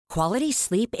Quality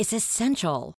sleep is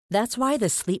essential. That's why the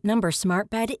Sleep Number Smart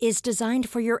Bed is designed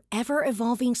for your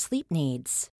ever-evolving sleep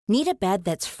needs. Need a bed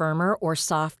that's firmer or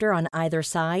softer on either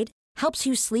side? Helps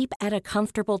you sleep at a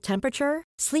comfortable temperature?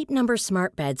 Sleep Number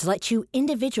Smart Beds let you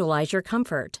individualize your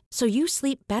comfort, so you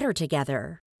sleep better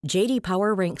together. J.D.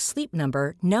 Power ranks Sleep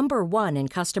Number number 1 in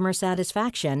customer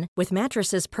satisfaction with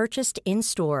mattresses purchased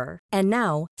in-store. And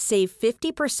now, save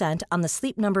 50% on the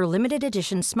Sleep Number Limited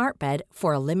Edition Smart Bed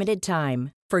for a limited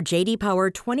time. For J.D. Power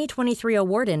 2023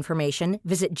 award information,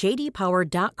 visit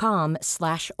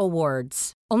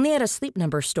jdpower.com/awards. Only at a Sleep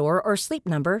Number store or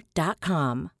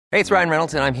sleepnumber.com. Hey, it's Ryan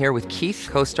Reynolds, and I'm here with Keith,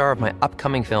 co-star of my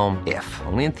upcoming film, If,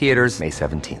 only in theaters May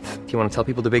 17th. Do you want to tell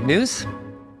people the big news?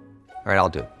 All right, I'll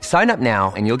do it. Sign up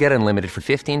now and you'll get unlimited for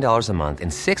 $15 a month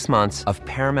and 6 months of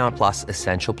Paramount Plus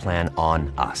Essential Plan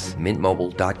on us.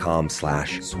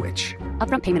 MintMobile.com/switch.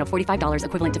 Upfront payment of $45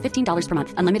 equivalent to $15 per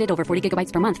month. Unlimited over 40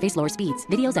 gigabytes per month. Face lower speeds.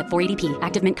 Videos at 480p.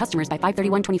 Active Mint customers by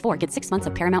 531.24 get 6 months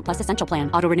of Paramount Plus Essential Plan.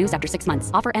 Auto renews after 6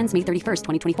 months. Offer ends May 31st,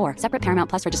 2024. Separate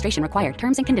Paramount Plus registration required.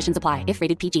 Terms and conditions apply if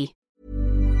rated PG.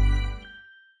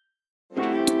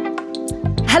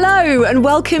 Hello and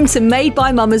welcome to Made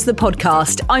by Mamas, the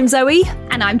podcast. I'm Zoe.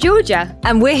 And I'm Georgia.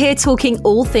 And we're here talking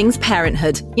all things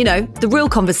parenthood. You know, the real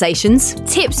conversations.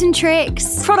 Tips and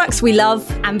tricks. Products we love.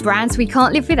 And brands we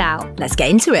can't live without. Let's get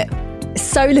into it.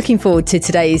 So looking forward to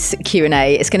today's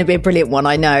Q&A. It's going to be a brilliant one,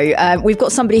 I know. We've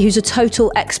got somebody who's a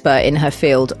total expert in her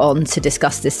field on to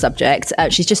discuss this subject.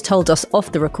 She's just told us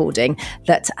off the recording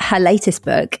that her latest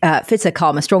book, Fitter,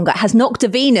 Calmer, Stronger, has knocked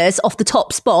Davina's off the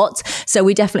top spot. So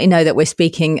we definitely know that we're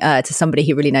speaking to somebody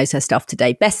who really knows her stuff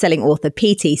today. Best-selling author,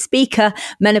 PT, speaker,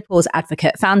 menopause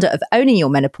advocate, founder of Owning Your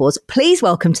Menopause. Please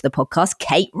welcome to the podcast,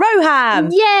 Kate Rowe-Ham.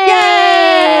 Yay!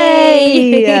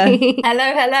 Yay!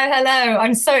 Hello.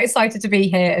 I'm so excited to be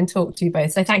here and talk to you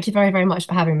both. So thank you very, very much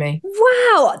for having me.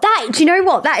 Wow. Do you know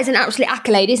what? That is an absolute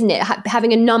accolade, isn't it?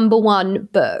 Having a number one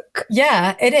book.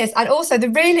 Yeah, it is. And also the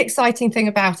really exciting thing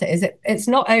about it is it's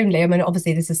not only, I mean,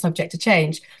 obviously this is subject to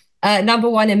change, number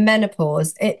one in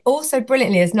menopause. It also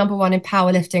brilliantly is number one in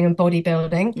powerlifting and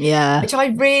bodybuilding. Yeah. Which I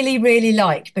really, really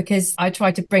like because I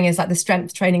try to bring as like the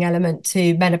strength training element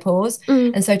to menopause.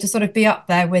 And so to sort of be up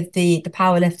there with the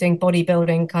powerlifting,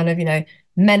 bodybuilding kind of, you know,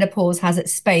 menopause has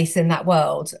its space in that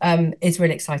world is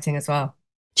really exciting as well.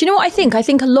 Do you know what I think? I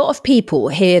think a lot of people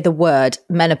hear the word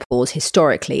menopause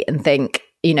historically and think,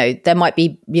 you know, there might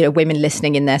be, you know, women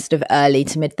listening in their sort of early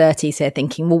to mid 30s here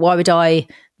thinking, well, why would I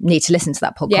need to listen to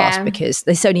that podcast? Yeah. Because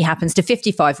this only happens to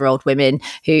 55-year-old women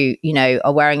who, you know,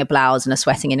 are wearing a blouse and are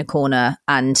sweating in a corner.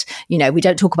 And, you know, we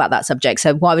don't talk about that subject.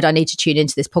 So why would I need to tune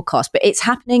into this podcast? But it's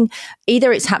happening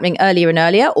earlier and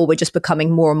earlier, or we're just becoming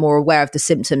more and more aware of the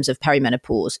symptoms of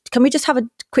perimenopause. Can we just have a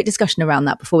quick discussion around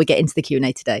that before we get into the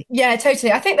Q&A today? Yeah,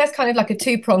 totally. I think there's kind of like a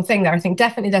two-pronged thing there. I think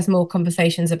definitely there's more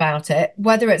conversations about it,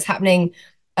 whether it's happening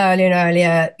earlier and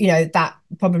earlier, you know, that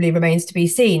probably remains to be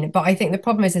seen. But I think the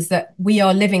problem is that we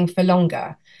are living for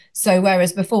longer. So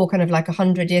whereas before, kind of like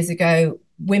 100 years ago,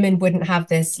 women wouldn't have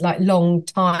this like long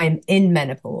time in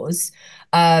menopause.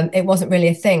 It wasn't really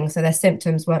a thing. So their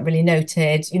symptoms weren't really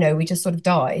noted. You know, we just sort of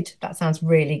died. That sounds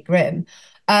really grim.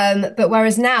 But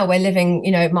whereas now we're living,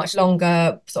 you know, much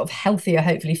longer, sort of healthier,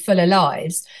 hopefully fuller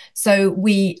lives. So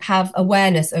we have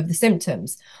awareness of the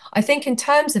symptoms. I think in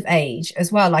terms of age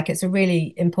as well, like it's a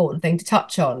really important thing to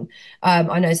touch on.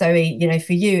 I know, Zoe, you know,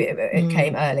 for you, it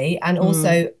came early. And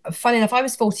also, funny enough, I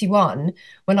was 41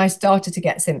 when I started to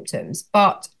get symptoms,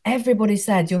 but everybody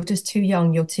said, you're just too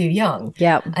young, you're too young.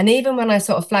 Yeah. And even when I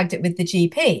sort of flagged it with the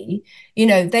GP, you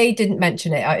know, they didn't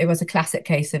mention it. It was a classic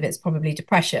case of it's probably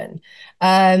depression.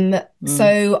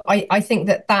 So I think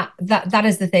that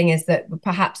is the thing, is that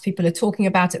perhaps people are talking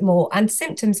about it more, and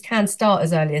symptoms can start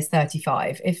as early as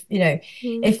 35. If, you know,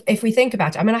 if we think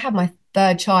about it, I mean, I had my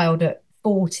third child at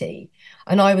 40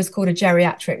 and I was called a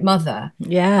geriatric mother.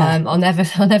 Yeah. I'll never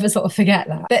sort of forget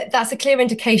that. But that's a clear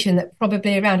indication that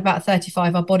probably around about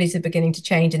 35, our bodies are beginning to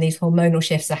change and these hormonal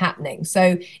shifts are happening.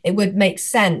 So it would make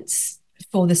sense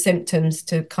for the symptoms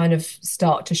to kind of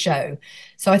start to show.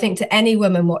 So I think to any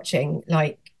woman watching,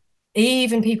 like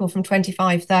even people from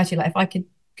 25, 30, like if I could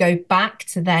go back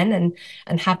to then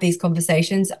and have these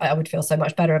conversations, I would feel so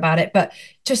much better about it. But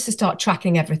just to start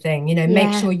tracking everything, you know,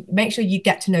 make sure you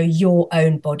get to know your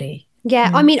own body.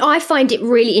 Yeah, I mean, I find it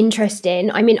really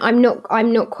interesting. I mean, I'm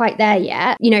not quite there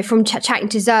yet. You know, from chatting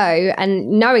to Zoe and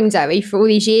knowing Zoe for all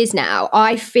these years now,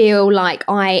 I feel like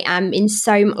I am in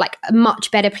a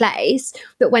much better place.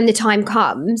 But when the time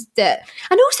comes, and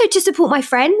also to support my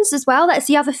friends as well. That's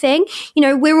the other thing. You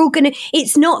know, we're all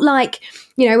it's not like,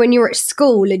 you know, when you're at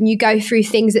school and you go through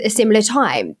things at a similar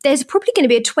time, there's probably going to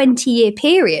be a 20-year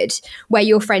period where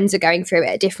your friends are going through it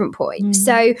at different points.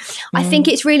 So I think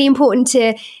it's really important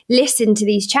to listen to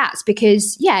these chats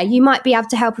because, yeah, you might be able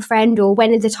to help a friend, or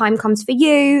when the time comes for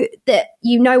you that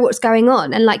you know what's going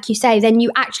on. And like you say, then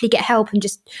you actually get help and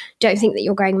just don't think that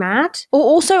you're going mad. Or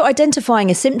also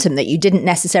identifying a symptom that you didn't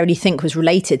necessarily think was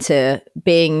related to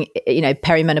being, you know,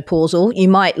 perimenopausal. You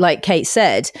might, like Kate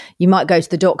said, you might go to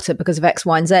the doctor because of X,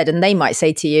 Y, and Z, and they might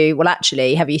say to you, well,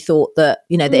 actually, have you thought that,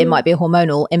 you know, that it might be a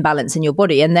hormonal imbalance in your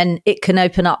body? And then it can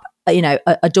open up, you know,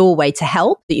 a doorway to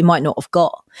help that you might not have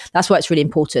got. That's why it's really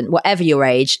important, whatever your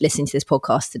age, listening to this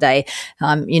podcast today,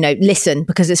 you know, listen,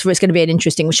 because it's going to be an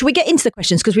interesting. Should we get into the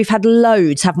questions? Because we've had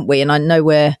loads, haven't we? And I know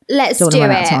let's do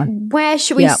it. Where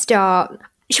should we start?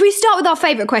 Should we start with our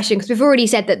favourite question? Because we've already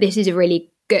said that this is a really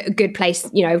good place,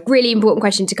 you know, really important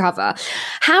question to cover.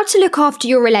 How to look after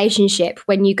your relationship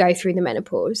when you go through the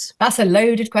menopause? That's a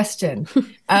loaded question.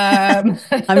 I'm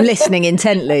listening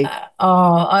intently.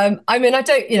 I mean, I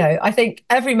don't, you know, I think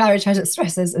every marriage has its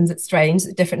stresses and its strains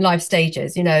at different life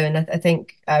stages, you know, and I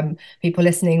think people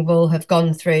listening will have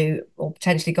gone through or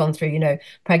potentially gone through, you know,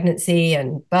 pregnancy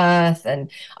and birth.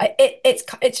 And it's,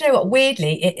 you know what,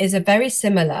 weirdly, it is a very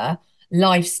similar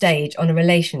life stage on a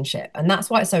relationship, and that's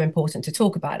why it's so important to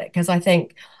talk about it, because I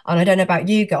think, and I don't know about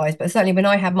you guys, but certainly when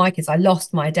I had my kids, I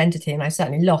lost my identity and I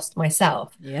certainly lost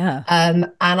myself. And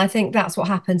I think that's what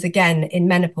happens again in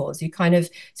menopause. You kind of,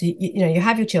 so you know, you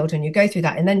have your children, you go through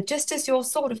that, and then just as you're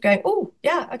sort of going, oh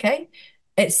yeah, okay,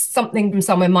 it's something from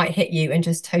somewhere might hit you and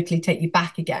just totally take you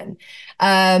back again.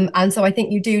 And so I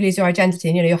think you do lose your identity,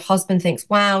 and you know, your husband thinks,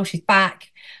 wow, she's back,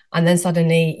 and then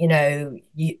suddenly, you know,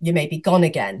 you may be gone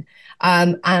again.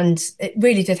 And it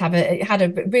really did it had a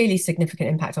really significant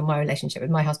impact on my relationship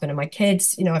with my husband and my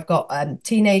kids. You know, I've got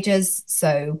teenagers,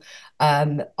 so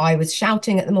I was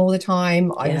shouting at them all the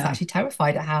time. I was actually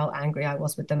terrified at how angry I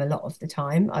was with them a lot of the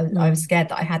time. I was scared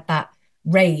that I had that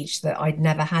rage that I'd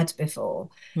never had before.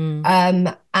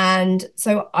 And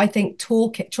so I think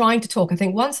trying to talk, I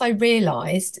think once I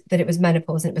realized that it was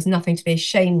menopause and it was nothing to be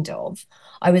ashamed of,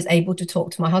 I was able to talk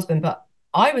to my husband. But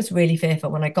I was really fearful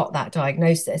when I got that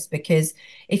diagnosis, because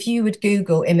if you would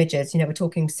Google images, you know, we're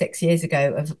talking 6 years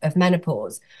ago of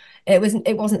menopause, it wasn't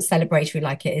celebratory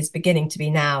like it is beginning to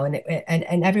be now, and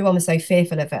everyone was so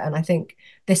fearful of it. And I think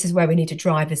this is where we need to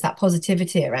drive, is that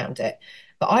positivity around it.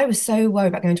 But I was so worried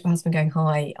about going to my husband going,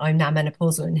 hi, I'm now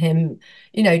menopausal, and him,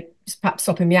 you know, perhaps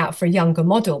swapping me out for a younger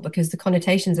model, because the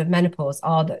connotations of menopause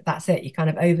are that's it, you're kind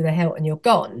of over the hill and you're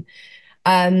gone.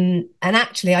 And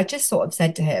actually, I just sort of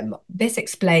said to him, this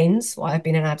explains why I've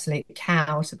been an absolute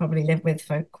cow to probably live with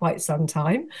for quite some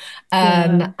time.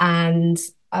 And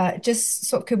just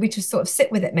sort of, could we just sort of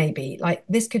sit with it maybe? Like,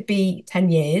 this could be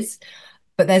 10 years,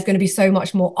 but there's going to be so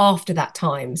much more after that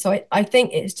time. So I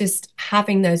think it's just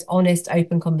having those honest,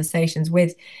 open conversations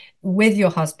with your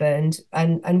husband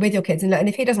and with your kids. And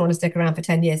if he doesn't want to stick around for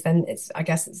 10 years, then I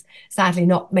guess it's sadly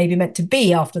not maybe meant to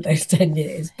be after those 10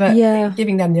 years, but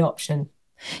giving them the option.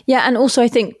 Yeah. And also I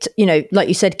think, you know, like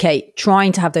you said, Kate,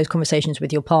 trying to have those conversations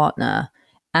with your partner,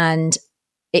 and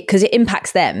because it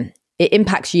impacts them. It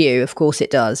impacts you, of course it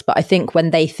does. But I think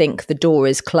when they think the door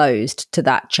is closed to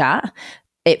that chat,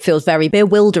 it feels very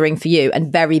bewildering for you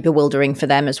and very bewildering for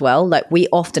them as well. Like, we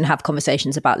often have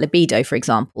conversations about libido, for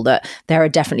example, that there are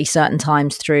definitely certain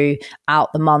times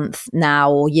throughout the month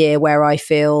now or year where I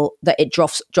feel that it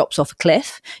drops off a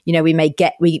cliff. You know, we may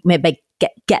get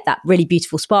that really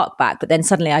beautiful spark back, but then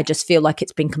suddenly I just feel like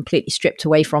it's been completely stripped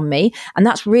away from me. And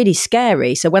that's really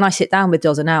scary. So when I sit down with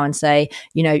Doza now and say,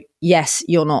 you know, yes,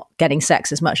 you're not getting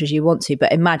sex as much as you want to,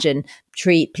 but imagine,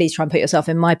 please try and put yourself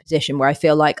in my position where I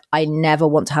feel like I never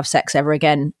want to have sex ever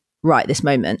again right this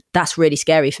moment. That's really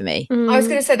scary for me. I was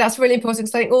going to say that's really important,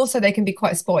 because I think also they can be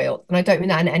quite spoiled. And I don't mean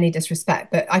that in any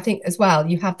disrespect, but I think as well,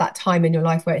 you have that time in your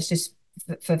life where it's just,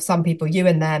 for some people, you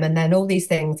and them, and then all these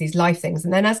things, these life things.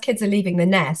 And then as kids are leaving the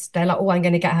nest, they're like, oh, I'm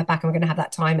going to get her back, and we're going to have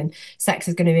that time, and sex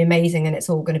is going to be amazing, and it's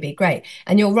all going to be great.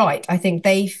 And you're right. I think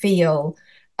they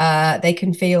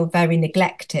can feel very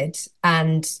neglected.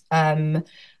 And,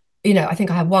 you know, I think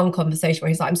I had one conversation where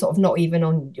he's like, I'm sort of not even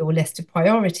on your list of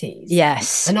priorities.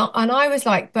 Yes. And I was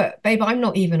like, but babe, I'm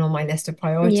not even on my list of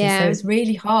priorities. So it's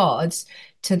really hard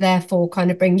to therefore kind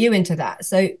of bring you into that.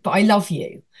 So, but I love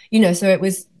you, you know, so it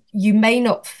was, you may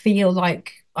not feel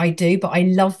like I do, but I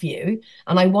love you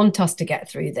and I want us to get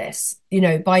through this. You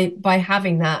know, by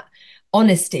having that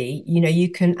honesty, you know, you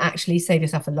can actually save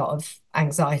yourself a lot of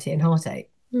anxiety and heartache.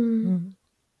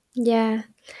 Yeah.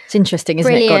 It's interesting,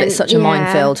 isn't Brilliant. it? God, it's such a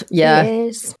minefield. Yeah. It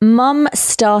is. Mum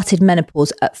started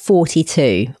menopause at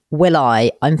 42. Will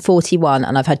I? I'm 41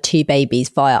 and I've had 2 babies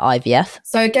via IVF.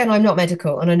 So again, I'm not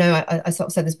medical, and I know I sort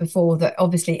of said this before, that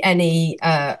obviously any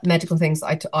medical things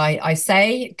I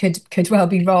say could well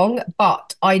be wrong,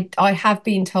 but I have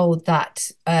been told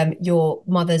that your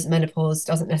mother's menopause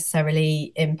doesn't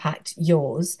necessarily impact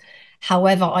yours.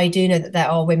 However, I do know that there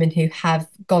are women who have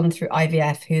gone through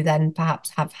IVF who then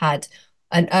perhaps have had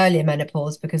an earlier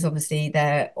menopause because obviously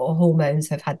their hormones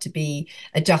have had to be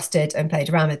adjusted and played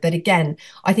around with. But again,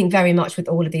 I think very much with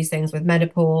all of these things, with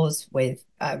menopause, with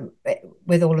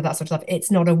all of that sort of stuff,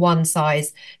 it's not a one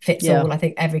size fits all. I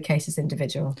think every case is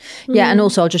individual. Yeah, and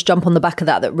also I'll just jump on the back of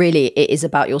that really it is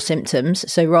about your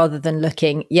symptoms. So rather than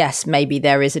looking, yes, maybe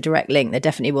there is a direct link, there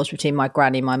definitely was between my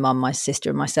granny, my mum, my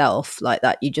sister and myself, like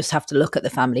that. You just have to look at the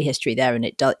family history there, and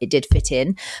it did fit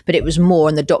in. But it was more,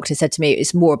 and the doctor said to me,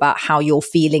 it's more about how you're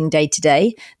feeling day to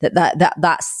day,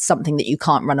 that's something that you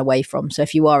can't run away from. So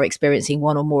if you are experiencing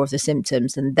one or more of the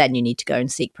symptoms, then you need to go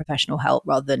and seek professional help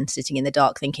rather than sitting in the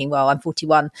dark thinking, well, I'm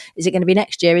 41. Is it going to be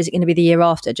next year? Is it going to be the year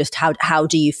after? Just how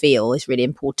do you feel is really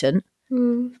important.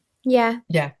 Yeah.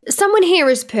 Yeah. Someone here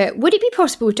has put, would it be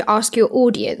possible to ask your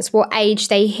audience what age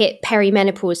they hit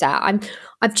perimenopause at?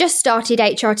 I've just started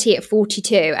HRT at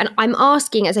 42 and I'm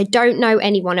asking as I don't know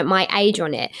anyone at my age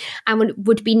on it, and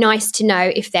would be nice to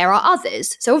know if there are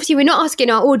others. So obviously we're not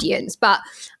asking our audience, but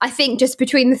I think just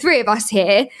between the three of us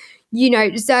here,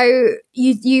 so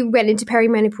you went into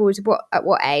perimenopause at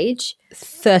what age?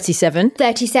 37.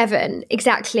 37,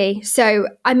 exactly. So,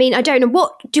 I mean, I don't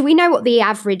know, do we know what the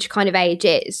average kind of age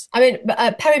is? I mean,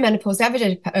 perimenopause, the average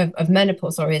age of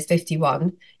menopause, is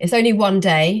 51. It's only one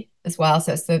day as well.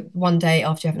 So it's the one day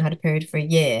after you haven't had a period for a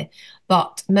year.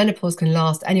 But menopause can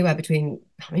last anywhere between,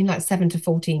 like 7 to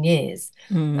 14 years.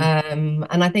 And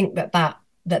I think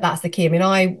that's the key. I mean,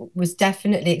 I was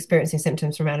definitely experiencing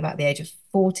symptoms from around about the age of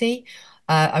 40.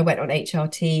 I went on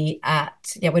HRT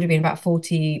it would have been about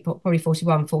 40, probably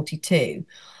 41, 42.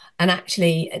 And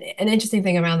actually, an interesting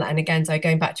thing around that, and again, so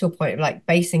going back to your point of like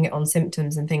basing it on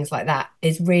symptoms and things like that,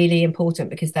 is really important,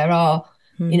 because there are,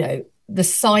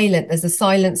 there's a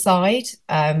silent side,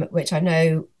 which I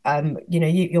know,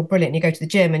 you're brilliant. You go to the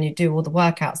gym and you do all the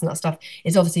workouts and that stuff.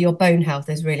 Is obviously your bone health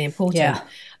is really important. Yeah.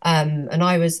 And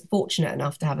I was fortunate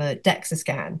enough to have a DEXA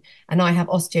scan, and I have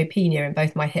osteopenia in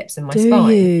both my hips and my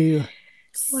spine.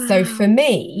 So for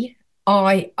me,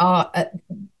 the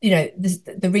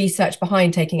research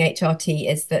behind taking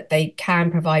HRT is that they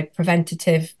can provide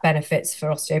preventative benefits for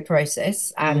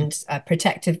osteoporosis and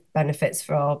protective benefits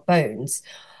for our bones.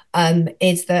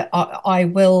 Is that I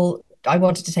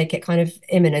wanted to take it kind of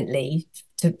imminently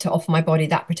to offer my body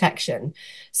that protection.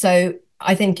 So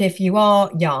I think if you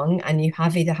are young and you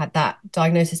have either had that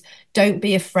diagnosis, don't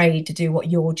be afraid to do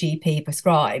what your GP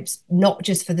prescribes, not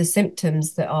just for the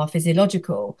symptoms that are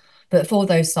physiological, but for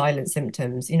those silent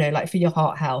symptoms, like for your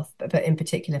heart health, but in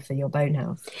particular for your bone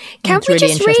health. Can we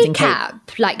just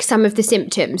recap like some of the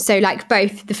symptoms? So like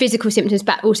both the physical symptoms,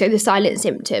 but also the silent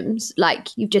symptoms,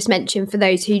 like you've just mentioned, for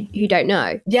those who don't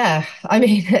know. Yeah, I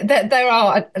mean, there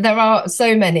are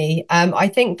so many. I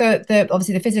think that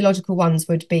obviously the physiological ones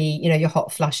would be, your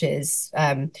hot flushes,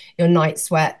 your night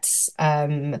sweats,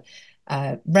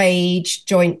 rage,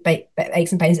 joint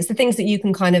aches and pains. It's the things that you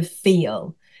can kind of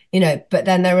feel. But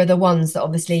then there are the ones that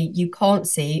obviously you can't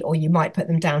see, or you might put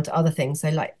them down to other things. So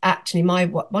like actually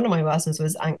one of my worst ones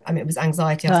was, it was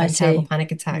anxiety. I was having terrible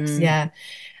panic attacks. Yeah.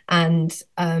 And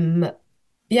they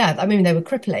were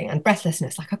crippling, and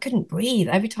breathlessness. Like I couldn't breathe.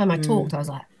 Every time I talked, I was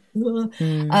like,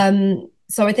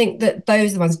 so I think that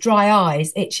those are the ones. Dry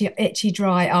eyes, itchy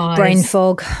dry eyes. Brain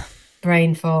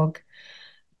fog.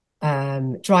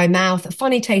 Dry mouth, a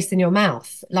funny taste in your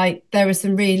mouth. Like there are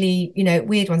some really,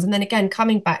 weird ones. And then again,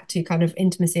 coming back to kind of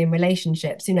intimacy and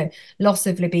relationships, loss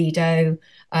of libido,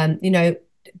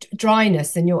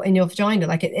 dryness in your vagina.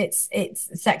 Like it's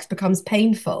sex becomes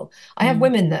painful. I have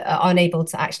women that are unable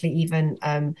to actually even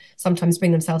sometimes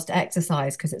bring themselves to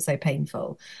exercise because it's so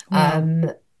painful.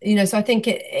 Wow. So I think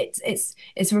it's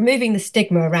removing the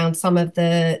stigma around some of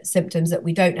the symptoms that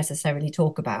we don't necessarily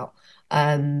talk about.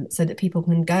 So that people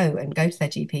can go to their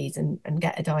GPs and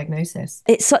get a diagnosis.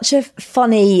 It's such a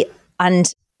funny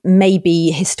and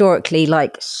maybe historically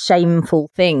like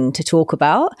shameful thing to talk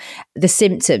about, the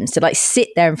symptoms, to like sit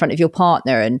there in front of your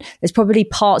partner. And there's probably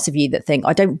parts of you that think,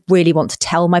 I don't really want to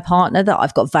tell my partner that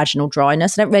I've got vaginal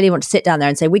dryness. I don't really want to sit down there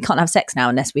and say, we can't have sex now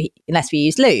unless we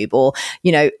use lube, or,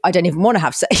 you know, I don't even want to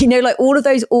have sex. You know, like all of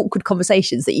those awkward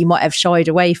conversations that you might have shied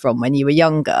away from when you were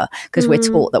younger, because we're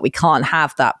taught that we can't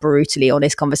have that brutally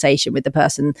honest conversation with the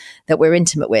person that we're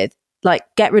intimate with. Like,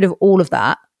 get rid of all of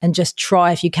that and just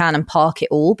try if you can and park it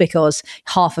all, because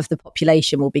half of the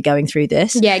population will be going through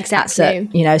this. Yeah, exactly.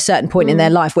 At a certain point in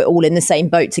their life, we're all in the same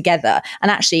boat together.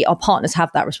 And actually our partners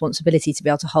have that responsibility to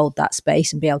be able to hold that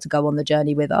space and be able to go on the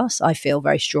journey with us. I feel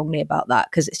very strongly about that,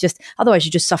 because it's just, otherwise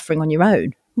you're just suffering on your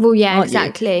own. Well, yeah,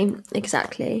 exactly.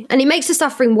 And it makes the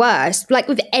suffering worse. Like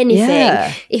with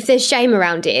anything, if there's shame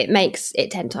around it, it makes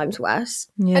it 10 times worse.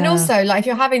 Yeah. And also, like, if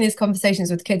you're having these conversations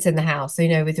with kids in the house, you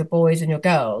know, with your boys and your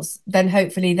girls, then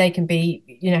hopefully they can be,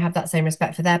 you know, have that same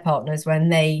respect for their partners when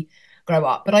they grow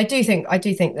up. But I do think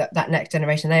that next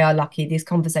generation, they are lucky. These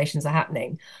conversations are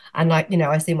happening. And like, you know,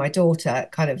 I see my daughter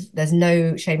kind of, there's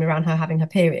no shame around her having her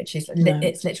period.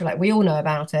 It's literally like, we all know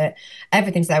about it.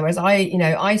 Everything's there. Whereas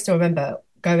I still remember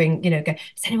going, has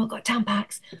anyone got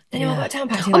Tampax?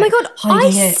 Oh my God,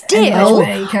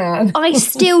 I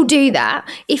still do that.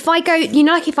 If I go,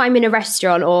 like if I'm in a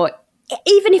restaurant, or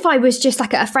even if I was just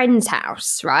like at a friend's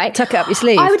house, right? Tuck it up your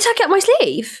sleeve. I would tuck it up my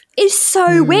sleeve. It's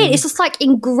so weird. It's just like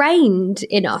ingrained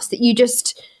in us that you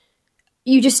just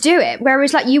do it.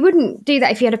 Whereas like you wouldn't do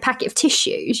that if you had a packet of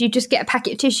tissues. You'd just get a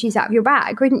packet of tissues out of your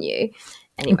bag, wouldn't you?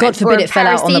 Anyway, God forbid it fell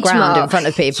out on the ground in front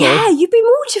of people. Yeah, you'd be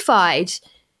mortified.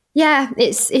 Yeah,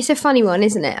 it's a funny one,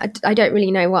 isn't it? I don't really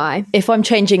know why. If I'm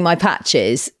changing my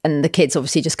patches and the kids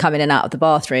obviously just come in and out of the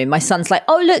bathroom, my son's like,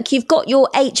 oh, look, you've got your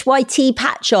HYT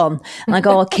patch on. And I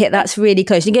go, oh, Kit, that's really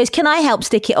close. And he goes, can I help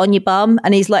stick it on your bum?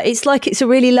 And he's like, it's a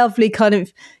really lovely kind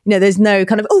of, there's no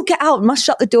kind of, oh, get out, must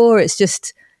shut the door. It's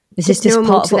just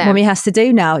part of what Mummy has to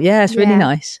do now. Yeah, it's really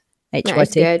nice.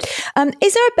 HYT. Good.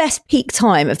 Is there a best peak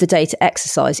time of the day to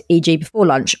exercise, e.g. before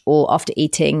lunch or after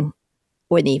eating,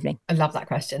 or in the evening? I love that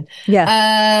question.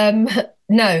 Yeah.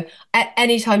 No,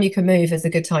 any time you can move is a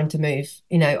good time to move.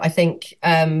 I think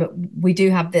we do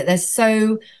have that.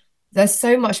 There's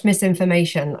so much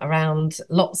misinformation around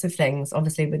lots of things,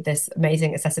 obviously with this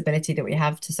amazing accessibility that we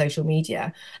have to social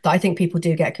media, that I think people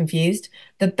do get confused.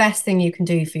 The best thing you can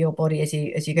do for your body as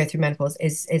you go through menopause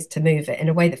is to move it in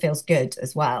a way that feels good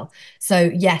as well.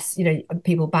 So yes,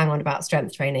 people bang on about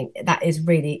strength training. That is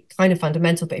really kind of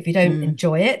fundamental, but if you don't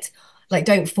enjoy it, like,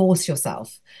 don't force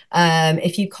yourself.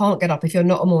 If you can't get up, if you're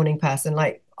not a morning person,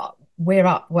 like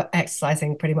we're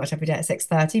exercising pretty much every day at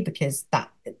 6:30 because that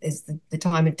is the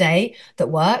time of day that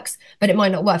works, but it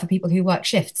might not work for people who work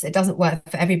shifts. It doesn't work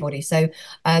for everybody. So,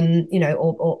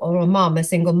 or a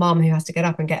single mum who has to get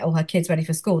up and get all her kids ready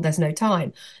for school, there's no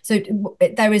time. So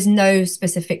there is no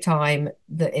specific time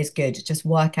that is good. Just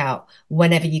work out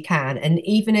whenever you can. And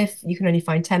even if you can only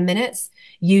find 10 minutes,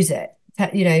 use it.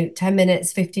 10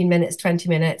 minutes, 15 minutes, 20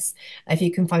 minutes. If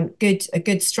you can find a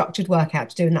good structured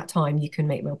workout to do in that time, you can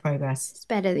make real progress. It's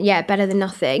better than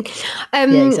nothing.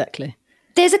 Yeah, exactly.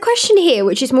 There's a question here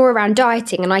which is more around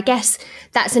dieting, and I guess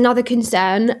that's another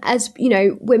concern as,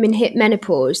 women hit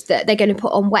menopause, that they're going to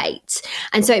put on weight.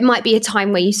 And so it might be a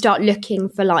time where you start looking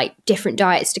for like different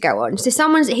diets to go on. So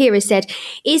someone here has said,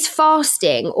 is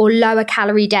fasting or lower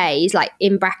calorie days, like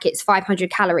in brackets 500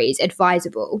 calories,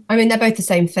 advisable? I mean, they're both the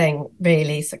same thing,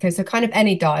 really. So kind of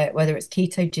any diet, whether it's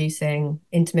keto, juicing,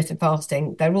 intermittent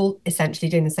fasting, they're all essentially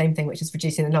doing the same thing, which is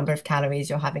reducing the number of calories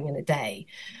you're having in a day.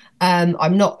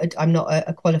 I'm not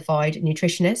a qualified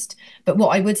nutritionist, but what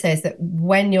I would say is that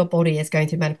when your body is going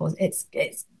through menopause,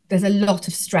 there's a lot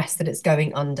of stress that it's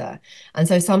going under. And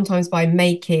so sometimes by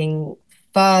making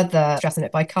further stress on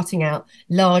it, by cutting out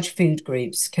large food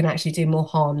groups, can actually do more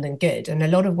harm than good. And a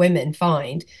lot of women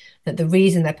find that the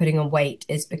reason they're putting on weight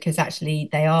is because actually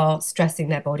they are stressing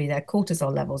their body, their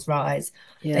cortisol levels rise.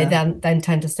 Yeah. They then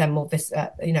tend to send more,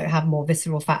 have more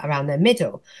visceral fat around their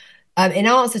middle. In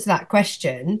answer to that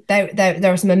question, there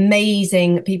are some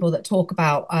amazing people that talk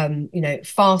about,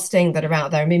 fasting that are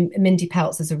out there. I mean, Mindy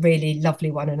Peltz is a really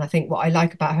lovely one. And I think what I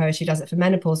like about her is she does it for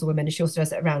menopausal women, and she also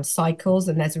does it around cycles,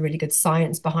 and there's a really good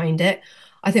science behind it.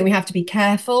 I think we have to be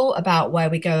careful about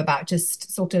where we go about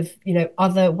just sort of,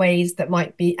 other ways that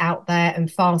might be out there,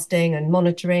 and fasting and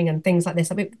monitoring and things like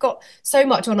this. I mean, we've got so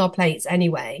much on our plates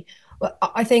anyway. Well,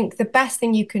 I think the best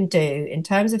thing you can do in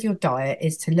terms of your diet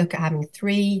is to look at having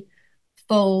 3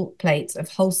 full plates of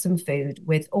wholesome food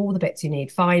with all the bits you need: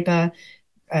 fiber,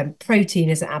 protein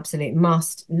is an absolute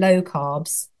must. Low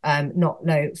carbs, not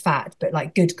low fat, but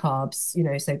like good carbs,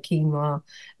 so quinoa,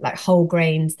 like whole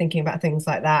grains, thinking about things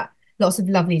like that. Lots of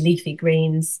lovely leafy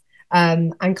greens,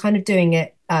 and kind of doing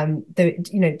it,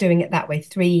 doing it that way.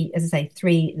 Three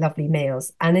lovely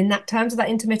meals. And in that terms of that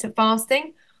intermittent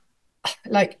fasting,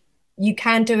 like you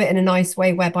can do it in a nice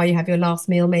way whereby you have your last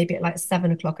meal maybe at like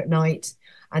 7 o'clock at night,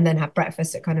 and then have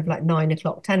breakfast at kind of like 9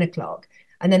 o'clock, 10 o'clock.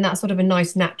 And then that's sort of a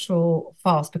nice natural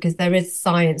fast, because there is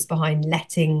science behind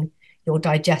letting your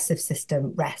digestive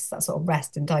system rest, that sort of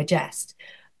rest and digest.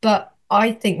 But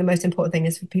I think the most important thing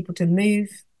is for people to move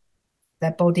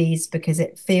their bodies, because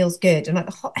it feels good, and like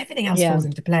everything else falls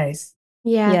into place.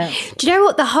 Yeah. Do you know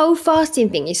what? The whole fasting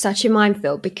thing is such a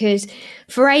minefield, because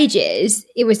for ages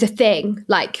it was the thing,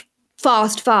 like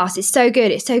fast. It's so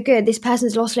good. This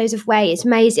person's lost loads of weight. It's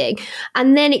amazing.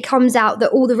 And then it comes out that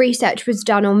all the research was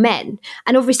done on men.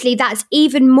 And obviously that's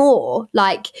even more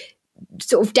like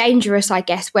sort of dangerous, I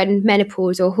guess, when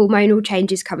menopause or hormonal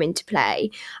changes come into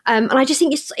play. And I just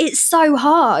think it's so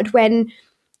hard when,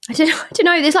 I don't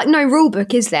know, there's like no rule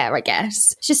book, is there, I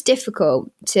guess? It's just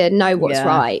difficult to know what's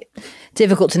right.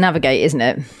 Difficult to navigate, isn't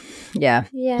it? Yeah.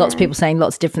 Lots of people saying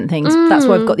lots of different things. That's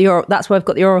why I've got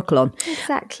the oracle on.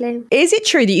 Exactly. Is it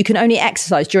true that you can only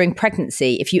exercise during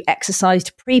pregnancy if you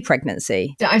exercised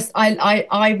pre-pregnancy?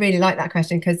 I really like that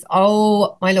question, because,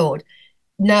 oh my Lord,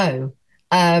 no.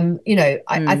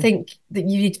 I think that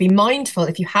you need to be mindful,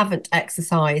 if you haven't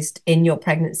exercised in your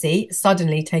pregnancy,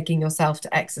 suddenly taking yourself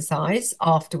to exercise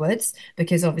afterwards,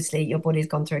 because obviously your body's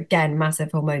gone through, again,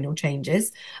 massive hormonal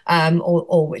changes,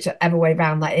 or whichever way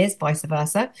around that is, vice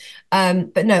versa.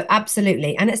 But no,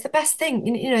 absolutely. And it's the best thing,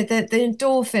 the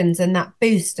endorphins and that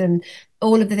boost and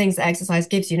all of the things that exercise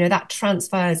gives you, that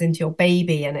transfers into your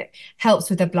baby, and it helps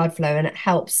with the blood flow, and it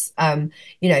helps,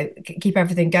 keep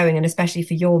everything going, and especially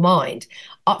for your mind.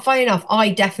 Funny enough, I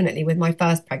definitely, with my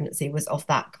first pregnancy, was off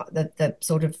that, the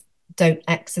sort of don't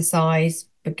exercise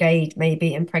brigade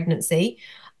maybe in pregnancy.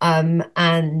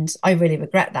 And I really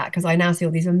regret that, because I now see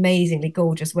all these amazingly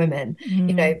gorgeous women,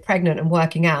 pregnant and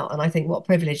working out. And I think what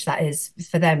privilege that is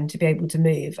for them to be able to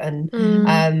move,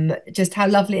 and just how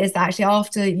lovely it is that actually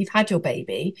after you've had your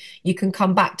baby, you can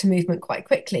come back to movement quite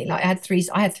quickly. Like I had three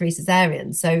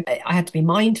cesareans, so I had to be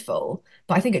mindful.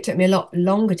 But I think it took me a lot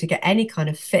longer to get any kind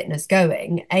of fitness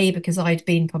going, because I'd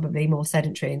been probably more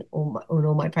sedentary in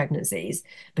all my pregnancies,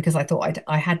 because I thought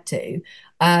I had to.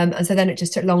 And so then it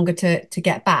just took longer to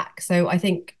get back. So I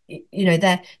think,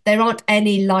 there aren't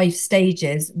any life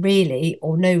stages really,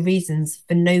 or no reasons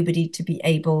for nobody to be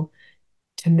able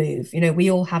to move.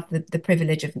 We all have the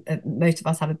privilege of most of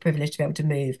us have a privilege to be able to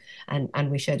move,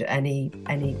 and we should at any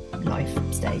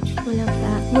life stage. I love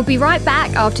that. We'll be right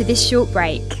back after this short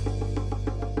break.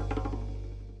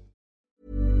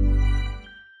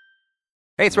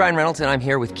 Hey, it's Ryan Reynolds, and I'm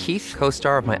here with Keith,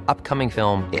 co-star of my upcoming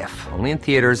film, If, only in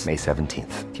theaters May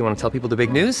 17th. Do you want to tell people the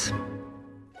big news?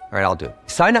 All right, I'll do it.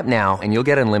 Sign up now and you'll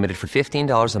get unlimited for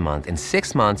 $15 a month and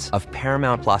 6 months of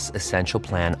Paramount Plus Essential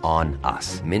Plan on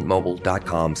us.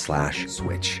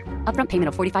 MintMobile.com/switch. Upfront payment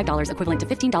of $45 equivalent to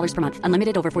 $15 per month.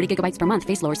 Unlimited over 40 gigabytes per month.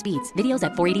 Face lower speeds. Videos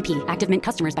at 480p. Active Mint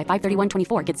customers by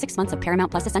 531.24 get 6 months of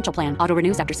Paramount Plus Essential Plan. Auto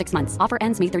renews after 6 months. Offer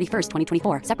ends May 31st,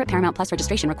 2024. Separate Paramount Plus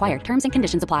registration required. Terms and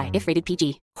conditions apply if rated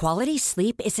PG. Quality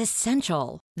sleep is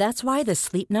essential. That's why the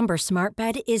Sleep Number Smart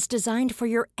Bed is designed for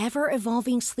your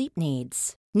ever-evolving sleep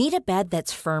needs. Need a bed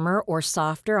that's firmer or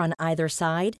softer on either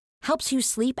side? Helps you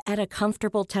sleep at a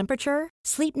comfortable temperature?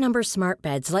 Sleep Number Smart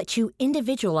Beds let you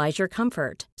individualize your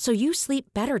comfort, so you sleep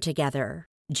better together.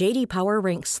 J.D. Power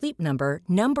ranks Sleep Number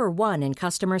 #1 in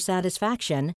customer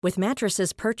satisfaction with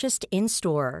mattresses purchased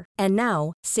in-store. And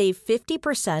now, save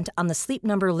 50% on the Sleep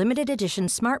Number Limited Edition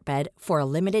Smart Bed for a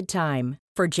limited time.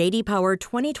 For J.D. Power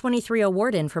 2023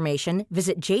 award information,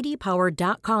 visit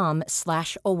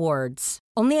jdpower.com/awards.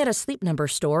 Only at a Sleep Number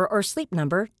store or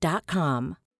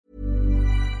sleepnumber.com.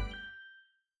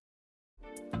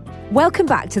 Welcome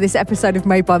back to this episode of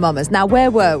Made by Mamas. Now,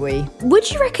 where were we? Would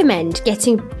you recommend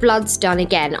getting bloods done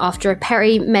again after a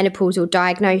perimenopausal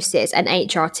diagnosis and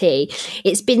HRT?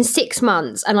 It's been 6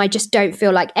 months and I just don't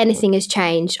feel like anything has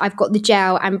changed. I've got the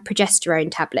gel and progesterone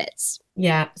tablets.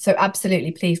 Yeah, so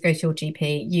absolutely, please go to your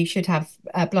GP. You should have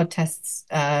blood tests,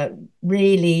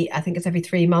 really, I think it's every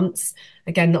 3 months.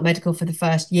 Again, not medical for the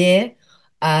first year.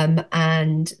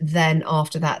 And then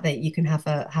after that, you can have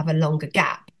a longer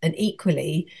gap. And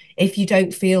equally, if you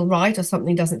don't feel right or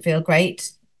something doesn't feel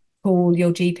great, call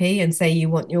your GP and say you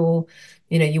want you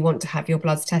want to have your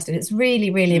bloods tested. It's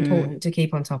really, really important to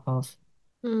keep on top of.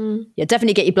 Yeah,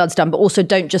 definitely get your bloods done, but also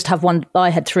don't just have one. I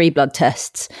had 3 blood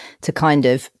tests to kind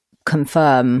of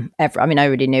confirm I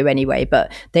already knew anyway,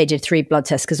 but they did 3 blood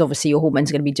tests because obviously your hormones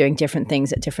are going to be doing different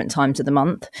things at different times of the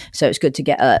month. So it's good to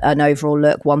get an overall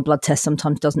look. One blood test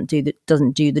sometimes doesn't do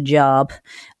the job.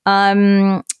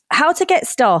 How to get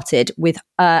started with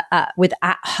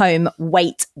at-home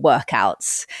weight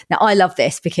workouts. Now, I love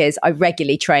this because I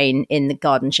regularly train in the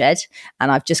garden shed,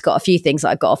 and I've just got a few things that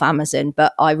I got off Amazon,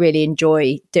 but I really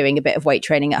enjoy doing a bit of weight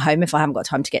training at home if I haven't got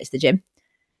time to get to the gym.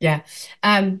 Yeah.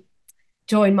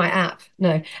 Join my app.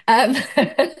 No.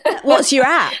 What's your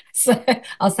app? So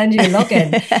I'll send you a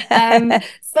login.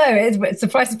 So it's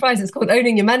surprise, it's called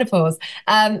Owning Your Menopause.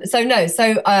 I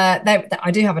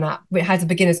do have an app. It has a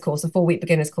 4-week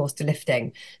beginner's course to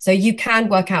lifting. So you can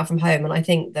work out from home. And I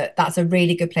think that that's a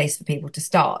really good place for people to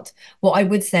start. What I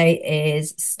would say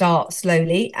is start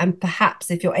slowly. And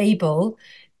perhaps if you're able,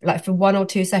 like for 1 or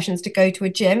 2 sessions to go to a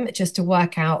gym just to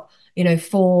work out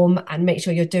form and make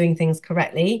sure you're doing things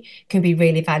correctly can be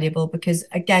really valuable, because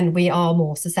again, we are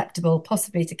more susceptible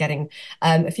possibly to getting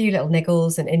a few little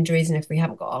niggles and injuries. And if we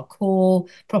haven't got our core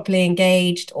properly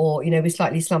engaged, or we're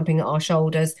slightly slumping at our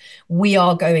shoulders, we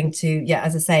are going to,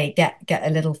 as I say, get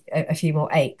a few more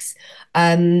aches.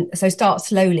 So start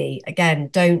slowly. Again,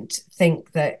 don't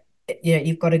think that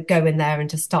you've got to go in there and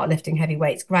just start lifting heavy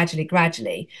weights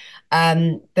gradually.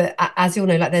 But as you all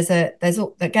know, like there's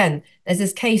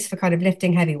this case for kind of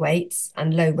lifting heavy weights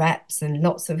and low reps and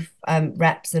lots of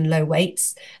reps and low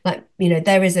weights. Like,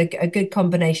 there is a good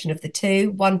combination of the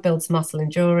two. One builds muscle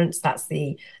endurance, that's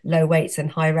the low weights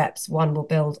and high reps. One will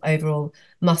build overall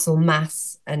muscle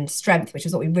mass and strength, which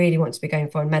is what we really want to be going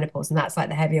for in menopause. And that's like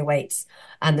the heavier weights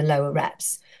and the lower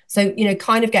reps. So,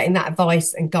 kind of getting that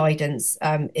advice and guidance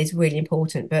is really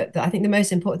important. But I think the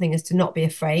most important thing is to not be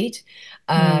afraid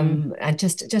and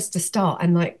just to start.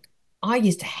 And like, I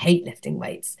used to hate lifting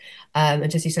weights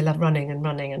and just used to love running.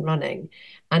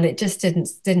 And it just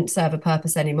didn't serve a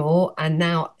purpose anymore. And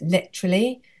now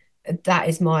literally that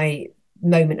is my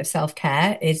moment of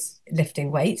self-care, is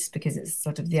lifting weights, because it's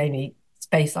sort of the only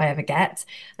space I ever get.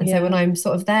 And so when I'm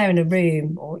sort of there in a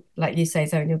room, or like you say,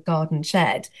 so in your garden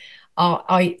shed,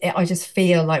 I just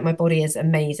feel like my body is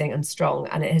amazing and strong,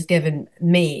 and it has given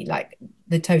me like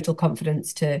the total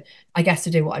confidence to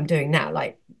do what I'm doing now.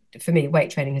 Like, for me, weight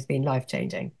training has been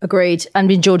life-changing. Agreed. And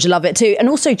me and George love it too. And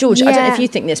also, George, I don't know if you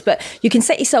think this, but you can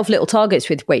set yourself little targets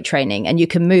with weight training, and you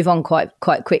can move on quite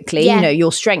quickly. Yeah.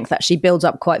 Your strength actually builds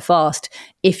up quite fast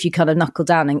if you kind of knuckle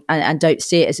down and don't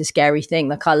see it as a scary thing.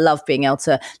 Like, I love being able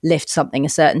to lift something a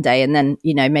certain day, and then,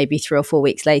 maybe 3 or 4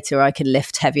 weeks later, I can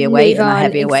lift heavier weight and a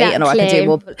heavier weight, and I can do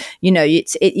more.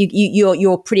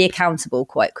 You're pretty accountable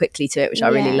quite quickly to it, which I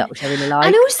really like.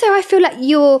 And also, I feel like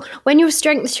when you're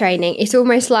strength training, it's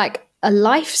almost like a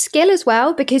life skill as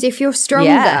well, because if you're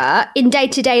stronger in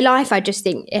day-to-day life, I just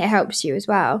think it helps you as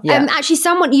well. Actually,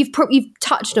 someone you've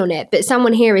touched on it, but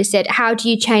someone here has said, how do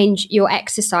you change your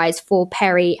exercise for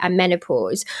peri and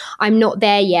menopause? I'm not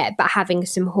there yet, but having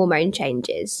some hormone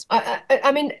changes.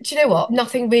 I mean, do you know what?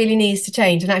 Nothing really needs to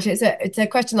change. And actually, it's a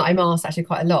question that I'm asked actually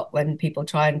quite a lot when people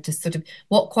try and just sort of,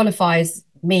 what qualifies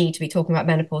me to be talking about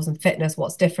menopause and fitness,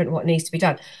 what's different, what needs to be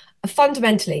done.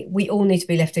 Fundamentally, we all need to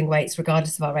be lifting weights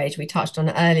regardless of our age. We touched on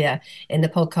it earlier in the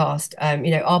podcast.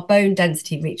 Our bone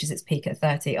density reaches its peak at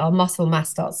 30. Our muscle mass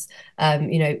starts,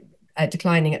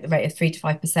 declining at the rate of 3 to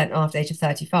 5% after the age of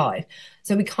 35.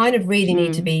 So we kind of really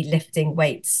need to be lifting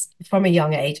weights from a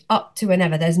young age up to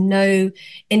whenever. There's no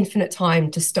infinite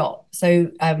time to stop.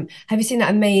 So have you seen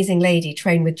that amazing lady,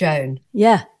 Train with Joan?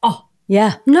 Yeah. Oh,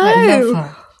 yeah. No. I love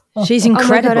her. She's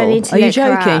incredible. Oh my God, are you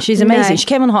joking? She's amazing. No. She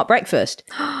came on Hot Breakfast.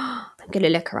 I'm going to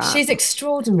look her up. She's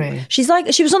extraordinary. She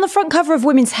was on the front cover of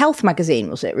Women's Health magazine,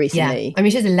 was it, recently? Yeah. I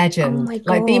mean, she's a legend. Oh my God.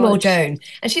 Like, be more Joan.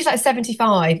 And she's like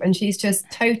 75, and she's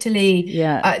just totally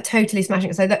smashing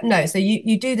it. So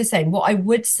you do the same. What I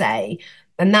would say,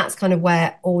 and that's kind of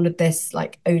where all of this,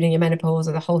 like owning your menopause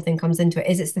or the whole thing comes into it,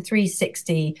 is it's the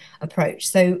 360 approach.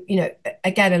 So,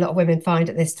 again, a lot of women find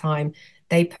at this time,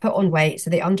 they put on weight, so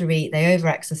they undereat, they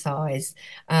over-exercise,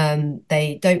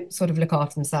 they don't sort of look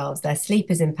after themselves, their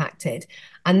sleep is impacted,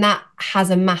 and that has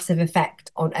a massive effect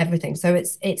on everything. So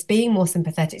it's being more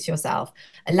sympathetic to yourself,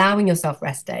 allowing yourself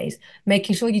rest days,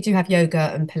 making sure you do have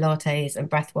yoga and Pilates and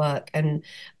breath work and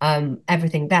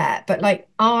everything there. But like,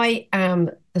 I am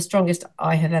the strongest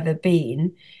I have ever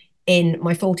been in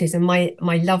my 40s, and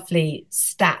my lovely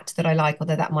stat that I like,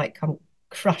 although that might come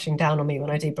crushing down on me when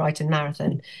I do Brighton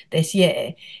Marathon this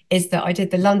year is that I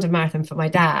did the London Marathon for my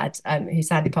dad, who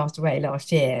sadly passed away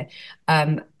last year.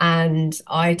 And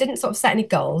I didn't sort of set any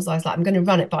goals. I was like, I'm going to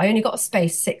run it, but I only got a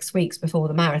space 6 weeks before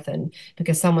the marathon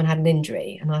because someone had an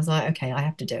injury. And I was like, okay, I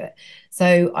have to do it.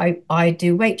 So I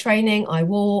do weight training, I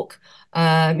walk,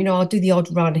 I'll do the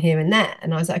odd run here and there.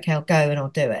 And I was like, okay, I'll go and I'll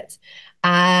do it.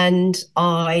 And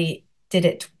I did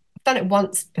it. I've done it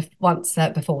once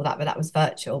before that, but that was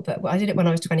virtual. But I did it when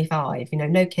I was 25,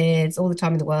 no kids, all the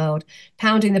time in the world,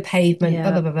 pounding the pavement,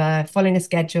 blah, blah, blah, blah, following a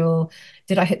schedule.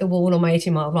 Did I hit the wall on my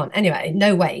 18-mile run? Anyway,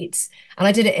 no weights. And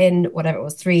I did it in whatever it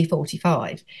was,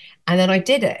 3:45. And then I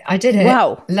did it.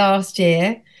 Wow. Last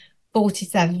year,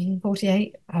 47,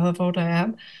 48, however old I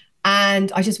am.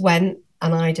 And I just went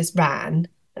and I just ran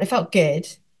and it felt good.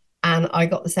 And I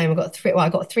got the same. I got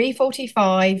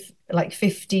 3:45, like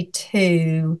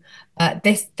 52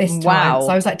 this time. Wow. So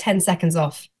I was like 10 seconds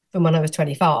off from when I was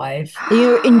 25.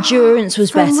 Your endurance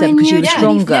was better because you were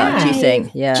stronger, do you think?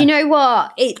 Yeah. Do you know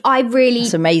what?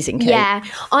 It's amazing, Kate. Yeah.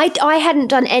 I hadn't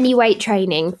done any weight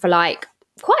training for like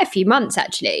quite a few months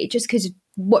actually, just because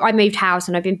I moved house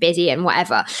and I've been busy and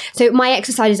whatever. So my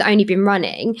exercise has only been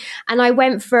running. And I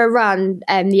went for a run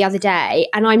the other day,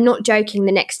 and I'm not joking,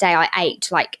 the next day I ate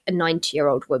like a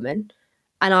 90-year-old woman.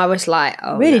 And I was like,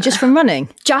 oh, really? No. Just from running?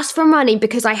 Just from running,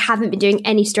 because I haven't been doing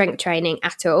any strength training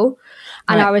at all.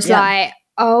 And I was like,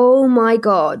 oh my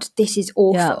God, this is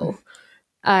awful.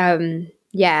 So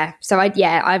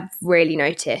I've really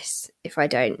noticed if I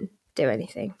don't do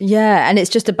anything. Yeah, and it's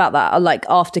just about that, like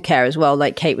aftercare as well,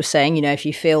 like Kate was saying, if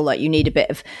you feel like you need a bit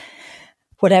of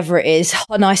whatever it is,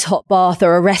 a nice hot bath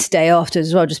or a rest day after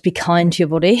as well, just be kind to your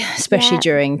body, especially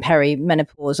during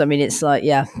perimenopause. I mean, it's like,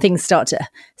 things start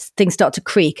to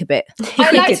creak a bit.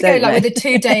 I like to go like with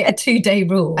a two-day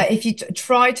rule. If you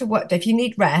try to work, if you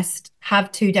need rest,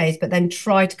 have 2 days, but then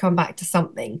try to come back to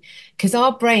something, because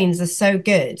our brains are so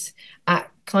good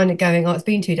at kind of going, oh, it's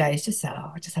been 2 days, just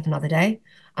have another day.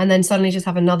 And then suddenly just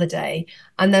have another day.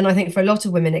 And then I think for a lot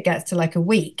of women, it gets to like a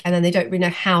week and then they don't really know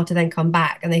how to then come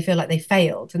back and they feel like they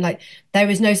failed. And like, there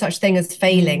is no such thing as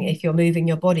failing if you're moving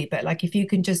your body. But like, if you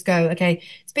can just go, okay,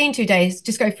 it's been 2 days,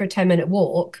 just go for a 10-minute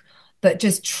walk, but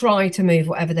just try to move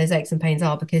whatever those aches and pains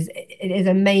are, because it is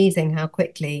amazing how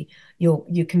quickly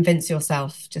you convince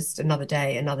yourself just another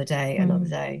day, another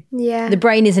day. Yeah. The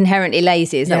brain is inherently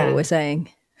lazy. Is that what we're saying?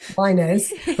 Mine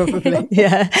is. Probably.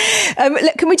 Yeah.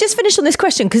 Look, can we just finish on this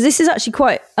question? Because this is actually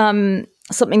quite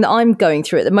something that I'm going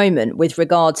through at the moment with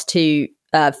regards to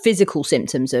physical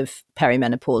symptoms of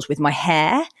perimenopause with my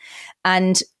hair.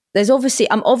 And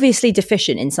I'm obviously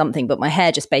deficient in something, but my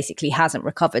hair just basically hasn't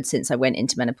recovered since I went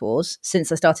into menopause.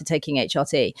 Since I started taking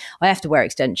HRT, I have to wear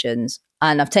extensions,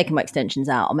 and I've taken my extensions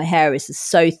out, and my hair is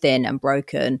so thin and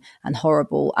broken and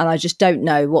horrible, and I just don't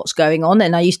know what's going on.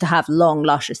 And I used to have long,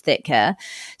 luscious, thick hair.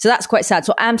 So that's quite sad.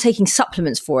 So I am taking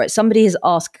supplements for it. Somebody has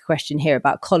asked a question here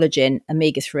about collagen,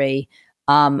 omega-3.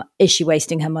 Is she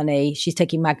wasting her money? She's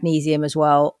taking magnesium as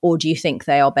well. Or do you think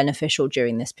they are beneficial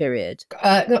during this period?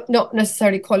 Not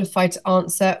necessarily qualified to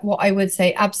answer. What I would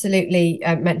say, absolutely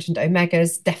mentioned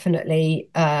omegas, definitely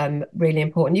really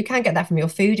important. You can get that from your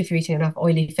food if you're eating enough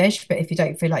oily fish, but if you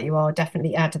don't feel like you are,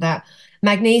 definitely add to that.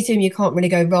 Magnesium, you can't really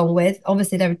go wrong with.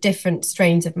 Obviously, there are different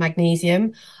strains of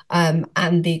magnesium,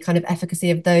 and the kind of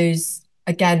efficacy of those,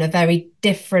 again, are very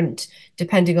different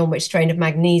depending on which strain of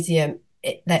magnesium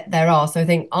that there are. So I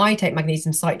think I take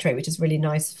magnesium citrate, which is really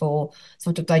nice for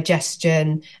sort of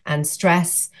digestion and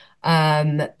stress.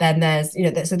 Then there's,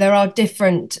 so there are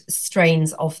different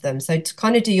strains of them. So to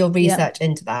kind of do your research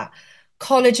into that.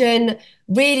 Collagen,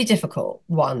 really difficult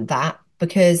one,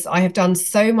 because I have done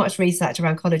so much research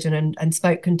around collagen and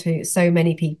spoken to so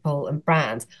many people and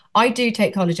brands. I do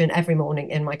take collagen every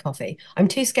morning in my coffee. I'm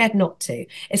too scared not to.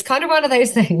 It's kind of one of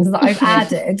those things that I've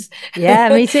added. Yeah,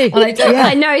 me too.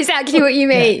 I know exactly what you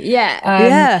mean.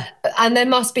 Yeah. And there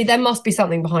must be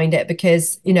something behind it,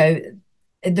 because,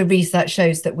 the research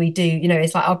shows that we do,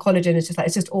 it's like our collagen is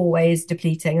it's just always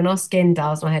depleting, and our skin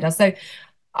does, and our hair does. So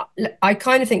I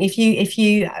kind of think if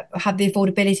you have the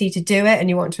affordability to do it and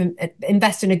you want to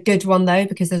invest in a good one, though,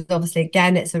 because there's obviously,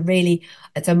 again, it's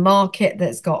a market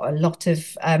that's got a lot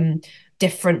of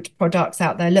different products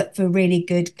out there. Look for really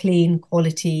good, clean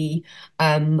quality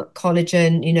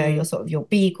collagen, your sort of your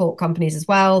B Corp companies as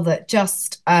well, that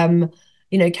just care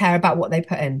about what they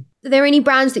put in. Are there any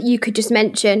brands that you could just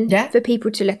mention for people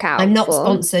to look out for? I'm not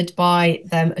sponsored by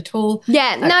them at all.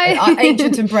 Yeah, no.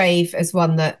 Ancient and Brave is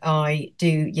one that I do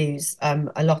use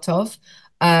a lot of.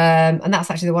 And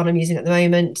that's actually the one I'm using at the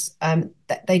moment.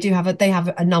 They have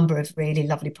a number of really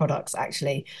lovely products,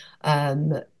 actually.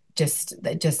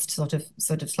 they're just sort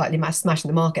of slightly smashing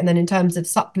the market. And then in terms of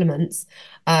supplements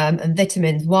and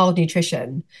vitamins, Wild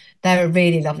Nutrition, they're a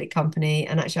really lovely company.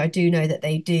 And actually, I do know that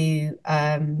they do.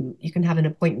 You can have an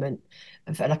appointment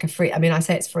for like a free. I mean, I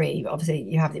say it's free, but obviously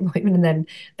you have the appointment, and then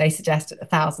they suggest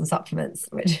 1,000 supplements,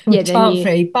 which aren't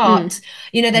free. But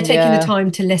they're taking the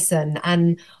time to listen,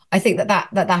 and I think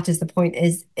that is the point.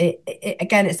 Is it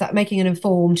again? It's like making an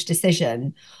informed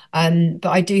decision. But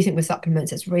I do think with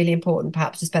supplements, it's really important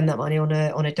perhaps to spend that money on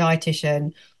a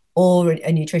dietitian or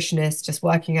a nutritionist, just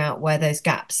working out where those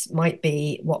gaps might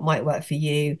be, what might work for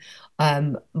you.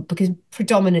 Because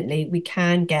predominantly we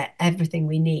can get everything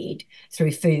we need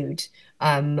through food.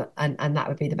 And that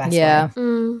would be the best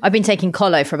way. I've been taking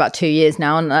Colo for about 2 years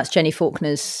now, and that's Jenny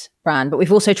Faulkner's brand. But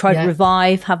we've also tried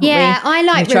Revive, haven't we? Yeah, I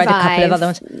like We've Revive. tried a couple of other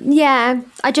ones. Yeah,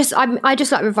 I just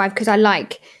like Revive because I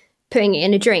like putting it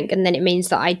in a drink, and then it means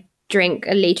that I drink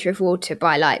a litre of water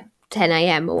by like 10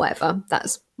 a.m. or whatever.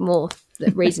 That's more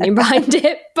the reasoning behind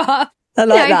it. But I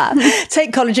like that.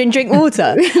 Take collagen, drink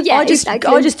water. I just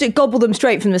gobble them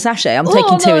straight from the sachet. I'm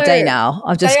taking 2 a day now.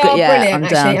 I've just got, brilliant, I'm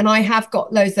actually. down. And I have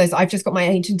got loads of those. I've just got my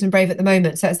Ancient and Brave at the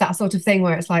moment. So it's that sort of thing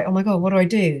where it's like, oh my God, what do I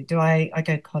do? Do I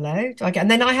go Colo? Do I get? And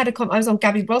then I was on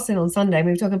Gabby Brosnan on Sunday, and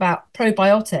we were talking about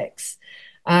probiotics.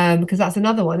 Because that's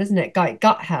another one, isn't it?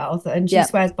 Gut health. And she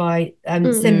swears by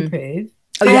Simprove.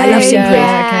 Oh yeah, I love Simprove.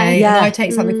 Okay. And I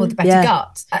take something called the Better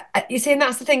Gut. You see, and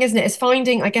that's the thing, isn't it? It's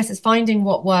finding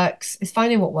what works. It's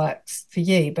finding what works for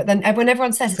you. But then when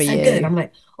everyone says it's so good, I'm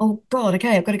like, oh God,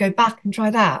 okay, I've got to go back and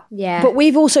try that. Yeah. But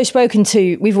we've also spoken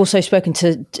to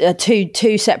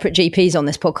two separate GPs on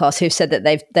this podcast who've said that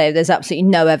there's absolutely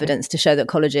no evidence to show that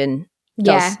collagen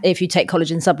does, if you take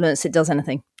collagen supplements, it does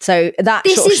anything. So that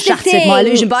sort of shattered my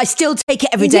illusion, but I still take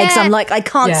it every day because I'm like, I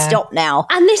can't stop now.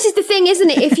 And this is the thing, isn't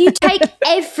it? If you take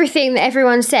everything that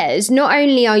everyone says, not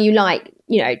only are you like,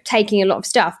 taking a lot of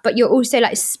stuff, but you're also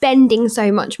like spending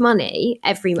so much money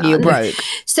every month. You're broke.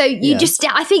 So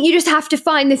I think you just have to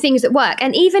find the things that work.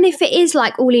 And even if it is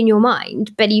like all in your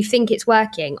mind, but you think it's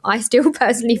working, I still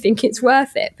personally think it's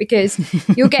worth it because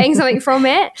you're getting something from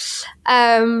it.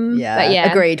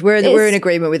 Agreed. We're in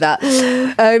agreement with that.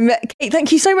 Kate,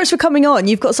 thank you so much for coming on.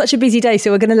 You've got such a busy day,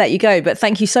 so we're going to let you go. But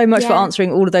thank you so much for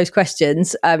answering all of those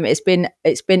questions. It's been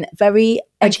very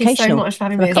educational. Thank you so much for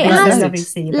having me. It has. Lovely to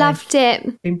see you. Loved it.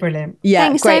 It's been brilliant. Yeah,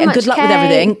 thanks great. so And much, good luck Kate. with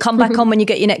everything. Come back on when you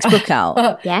get your next book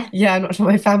out. Yeah, I'm not sure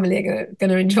my family are going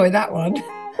to enjoy that one.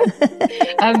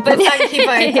 But thank you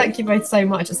both. Thank you both so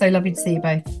much. It's so lovely to see you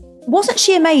both. Wasn't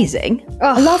she amazing?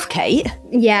 I love Kate.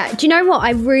 Yeah. Do you know what?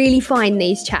 I really find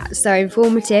these chats so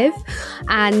informative.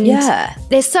 And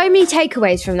there's so many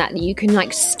takeaways from that you can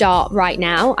like start right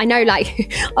now. I know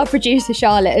like our producer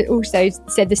Charlotte also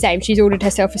said the same. She's ordered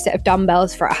herself a set of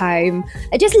dumbbells for at home.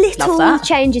 Just little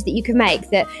changes that you can make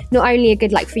that not only are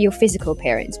good like for your physical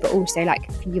appearance, but also like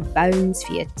for your bones,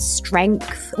 for your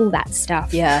strength, all that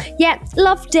stuff. Yeah,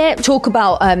 loved it. Talk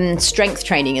about strength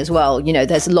training as well.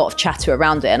 There's a lot of chatter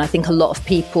around it, and I think a lot of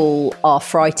people are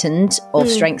frightened of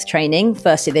strength training.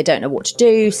 Firstly, they don't know what to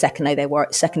do. Secondly, they're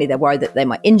worried that they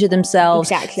might injure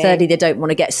themselves. Exactly. Thirdly, they don't want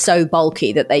to get so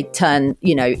bulky that they turn,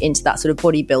 into that sort of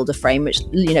bodybuilder frame, which,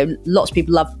 lots of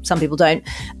people love, some people don't.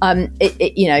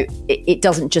 It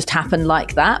doesn't just happen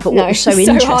like that. But what was so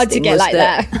interesting hard to get like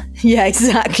that. Yeah,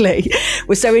 exactly.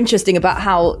 Was so interesting about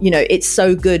how, it's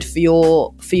so good for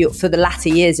the latter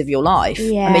years of your life.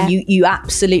 Yeah. I mean, you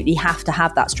absolutely have to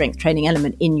have that strength training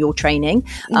element in your training.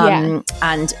 And,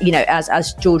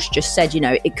 as George just said,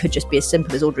 it could just be as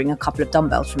simple as ordering a couple of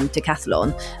dumbbells from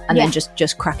Decathlon and then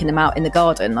just cracking them out in the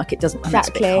garden. Like, it doesn't, it's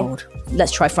a bit cold.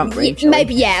 Let's try front room.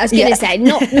 Maybe, I was going to say,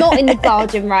 not in the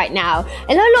garden right now.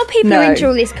 And a lot of people are into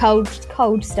all this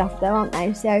cold stuff though, aren't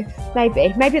they? So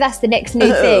maybe that's the next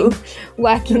new thing.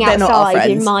 Working outside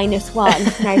in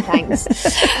 -1. No thanks.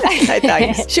 No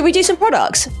thanks. Should we do some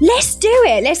products? Let's do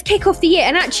it. Let's kick off the year.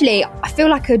 And actually, I feel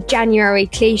like a January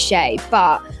cliche,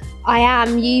 but I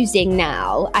am using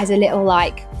now as a little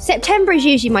like, September is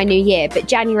usually my new year, but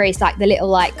January is like the little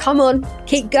like, come on,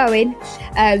 keep going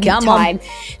time.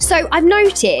 So I've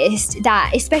noticed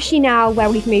that, especially now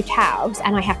where we've moved house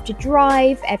and I have to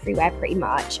drive everywhere pretty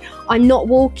much, I'm not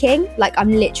walking, like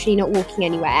I'm literally not walking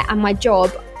anywhere. And my job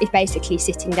is basically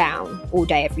sitting down all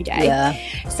day, every day. Yeah.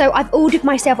 So I've ordered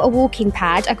myself a walking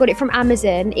pad. I got it from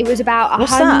Amazon. It was about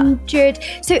 100.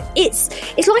 So it's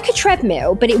like a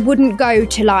treadmill, but it wouldn't go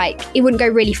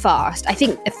really fast. I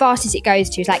think the fastest it goes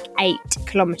to is like 8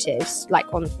 kilometers, like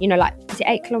on, like, is it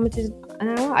 8 kilometers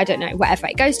an hour. I don't know, whatever.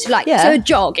 It goes to so a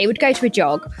jog. It would go to a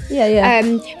jog. Yeah.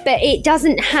 But it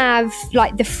doesn't have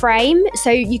like the frame, so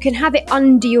you can have it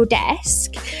under your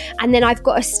desk. And then I've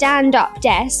got a stand-up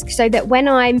desk so that when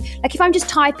I'm like, if I'm just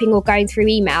typing or going through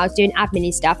emails, doing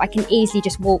admin stuff, I can easily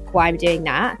just walk while I'm doing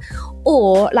that.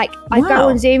 Or like I go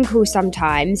on Zoom calls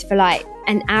sometimes for like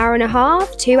an hour and a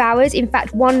half, 2 hours. In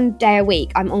fact, one day a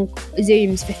week I'm on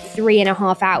Zooms for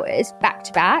 3.5 hours back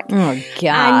to back. Oh God.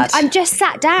 And I'm just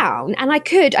sat down, and I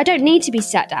don't need to be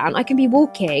sat down. I can be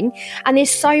walking. And there's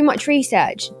so much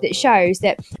research that shows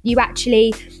that you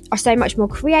actually are so much more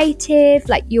creative.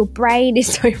 Like your brain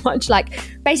is so much like,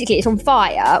 basically it's on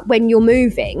fire when you're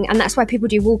moving. And that's why people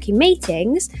do walking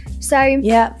meetings. So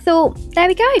thought, there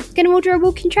we go. Going to order a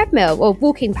walking treadmill or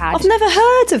walking pad. I've never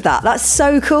heard of that. That's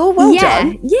so cool. Well done.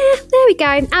 Yeah, there we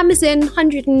go. Amazon,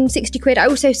 160 quid. I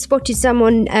also spotted some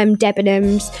on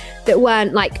Debenhams that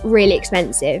weren't like really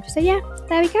expensive. So yeah,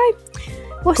 there we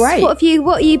go. Great. What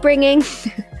are you bringing?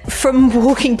 From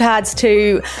walking pads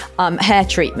to hair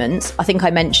treatments, I think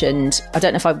I mentioned, I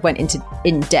don't know if I went into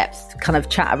in-depth kind of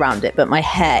chat around it, but my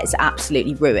hair is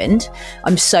absolutely ruined.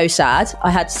 I'm so sad.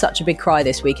 I had such a big cry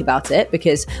this week about it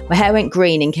because my hair went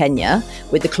green in Kenya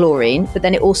with the chlorine, but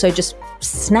then it also just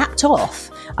snapped off.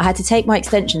 I had to take my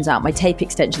extensions out, my tape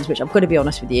extensions, which I've got to be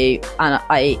honest with you, and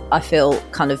I feel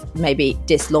kind of maybe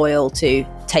disloyal to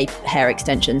tape hair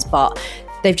extensions, but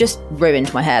they've just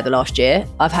ruined my hair the last year.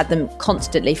 I've had them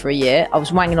constantly for a year. I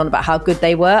was wanging on about how good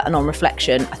they were, and on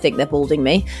reflection, I think they're balding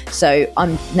me. So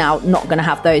I'm now not going to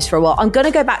have those for a while. I'm going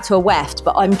to go back to a weft,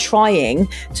 but I'm trying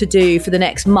to do for the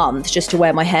next month just to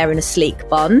wear my hair in a sleek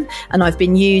bun. And I've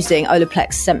been using,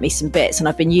 Olaplex sent me some bits, and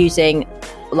I've been using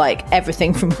like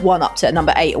everything from 1 up to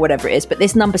number 8 or whatever it is, but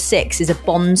this number 6 is a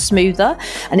bond smoother,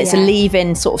 and it's a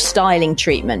leave-in sort of styling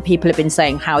treatment. People have been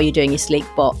saying, how are you doing your sleek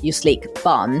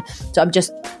bun? So I'm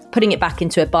just putting it back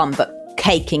into a bun, but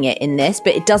caking it in this,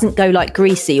 but it doesn't go like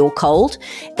greasy or cold.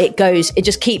 It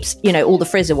just keeps, all the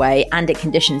frizz away, and it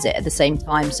conditions it at the same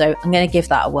time. So I'm going to give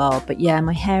that a whirl. But yeah,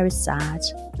 my hair is sad.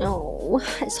 Oh,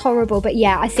 it's horrible. But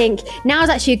yeah, I think now's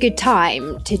actually a good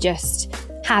time to just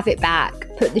have it back,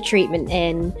 put the treatment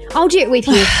in. I'll do it with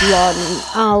you if you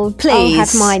want. I'll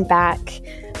have mine back,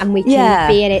 and we can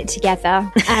be in it together.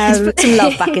 Let's put some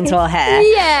love back into our hair.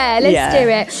 Yeah, let's do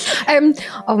it.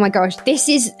 Oh my gosh, this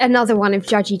is another one of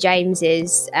Judgy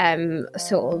James's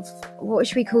sort of, what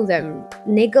should we call them?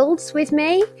 Niggles with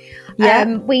me.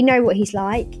 Yeah. We know what he's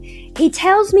like. He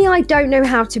tells me I don't know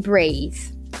how to breathe.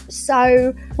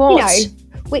 So,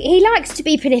 he likes to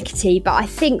be pernickety, but I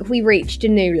think we reached a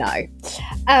new low.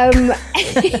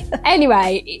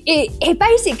 Anyway,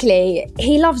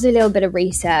 he loves a little bit of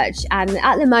research, and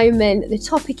at the moment the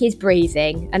topic is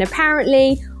breathing, and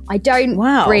apparently I don't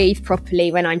breathe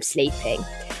properly when I'm sleeping.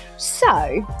 So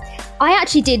I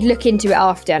actually did look into it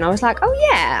after, and I was like, oh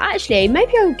yeah, actually,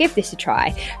 maybe I'll give this a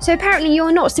try. So apparently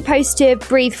you're not supposed to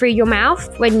breathe through your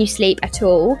mouth when you sleep at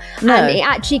all. No. And it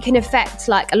actually can affect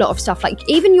like a lot of stuff, like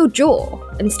even your jaw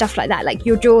and stuff like that, like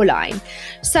your jawline.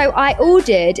 So I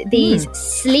ordered these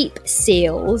sleep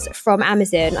seals from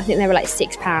Amazon. I think they were like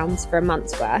 £6 for a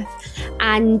month's worth.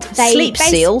 And they sleep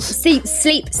seals? Sleep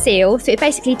seal. So it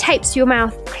basically tapes your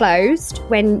mouth closed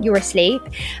when you're asleep,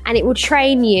 and it will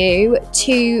train you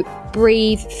to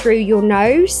breathe through your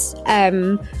nose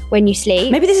when you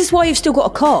sleep. Maybe this is why you've still got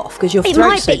a cough, because your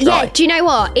throat's so dry. Yeah, do you know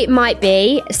what? It might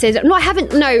be. So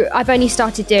I've only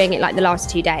started doing it like the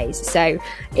last 2 days. So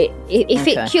if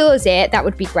it cures it, that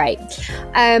would be great.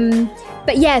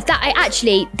 But yeah,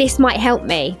 this might help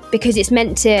me, because it's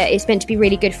meant to be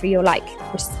really good for your like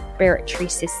respiratory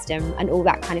system and all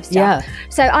that kind of stuff. Yeah.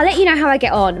 So I'll let you know how I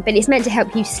get on, but it's meant to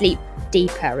help you sleep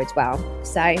deeper as well.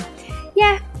 So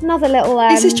yeah, another little...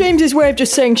 This is James's way of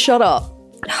just saying, shut up.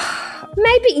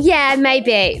 Maybe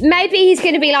he's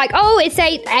going to be like, oh, it's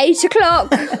 8 o'clock.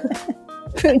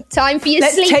 Time for your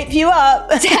sleep. Let's tape you up.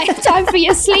 Time for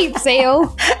your sleep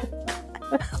seal.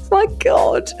 Oh my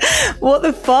God. What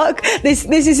the fuck? This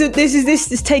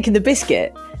is taking the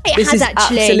biscuit. This is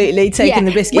absolutely taking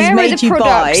the biscuit. He's made you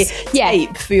buy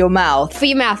tape for your mouth. For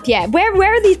your mouth, yeah. Where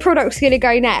are these products going to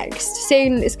go next?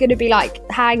 Soon it's going to be like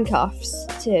handcuffs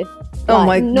to... Oh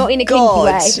my God. Not in a kinky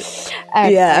way.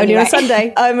 Only on a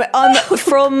Sunday.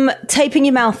 From taping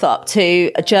your mouth up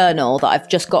to a journal that I've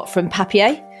just got from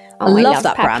Papier. I love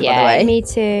that brand, by the way. Me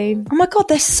too. Oh my God,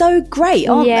 they're so great,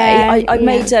 aren't they? I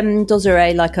made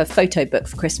Desiree like a photo book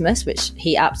for Christmas, which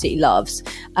he absolutely loves.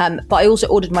 But I also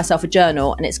ordered myself a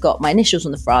journal, and it's got my initials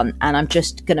on the front, and I'm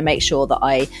just going to make sure that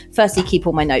I firstly keep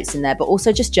all my notes in there, but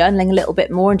also just journaling a little bit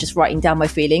more and just writing down my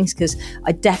feelings, because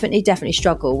I definitely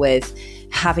struggle with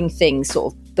having things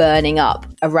sort of burning up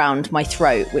around my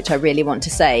throat, which I really want to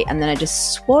say, and then I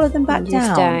just swallow them back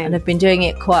down. And I've been doing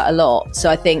it quite a lot. So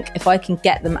I think if I can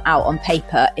get them out on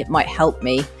paper, it might help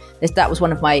me. That was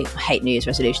one of my, I hate New Year's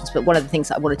resolutions, but one of the things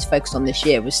that I wanted to focus on this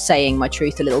year was saying my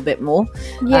truth a little bit more.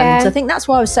 Yeah. So I think that's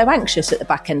why I was so anxious at the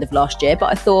back end of last year.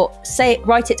 But I thought,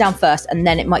 write it down first, and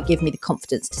then it might give me the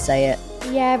confidence to say it.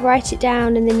 Yeah, write it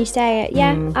down and then you say it.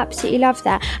 Yeah, absolutely love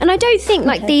that. And I don't think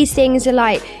like these things are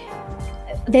like,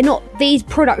 they're not, these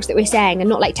products that we're saying are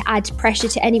not like to add pressure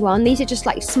to anyone. These are just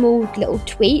like small little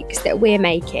tweaks that we're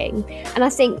making. And I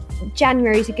think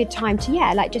January is a good time to,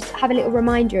 like just have a little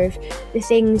reminder of the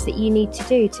things that you need to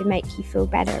do to make you feel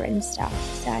better and stuff.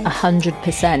 So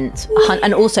 100%.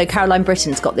 And also Caroline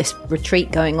Britton's got this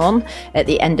retreat going on at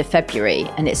the end of February,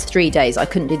 and it's 3 days. I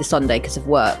couldn't do the Sunday because of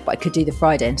work, but I could do the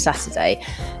Friday and Saturday.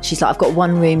 She's like, I've got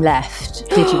one room left.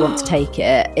 Did you want to take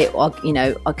it?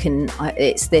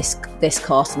 It's this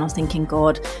cost. And I was thinking,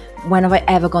 God, when have I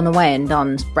ever gone away and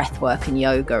done breath work and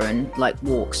yoga and like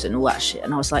walks and all that shit?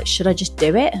 And I was like, should I just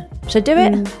do it? Should I do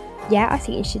it? Yeah, I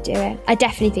think you should do it. I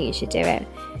definitely think you should do it.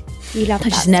 You love I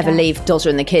just never leave Dozza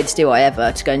and the kids, do I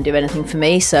ever, to go and do anything for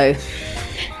me? So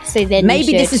then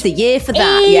maybe this is the year for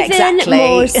that. Even yeah, exactly.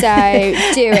 more so,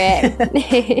 do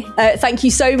it. Thank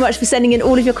you so much for sending in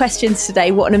all of your questions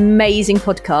today. What an amazing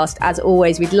podcast. As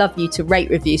always, we'd love you to rate,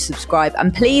 review, subscribe,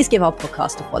 and please give our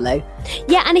podcast a follow.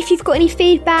 Yeah, and if you've got any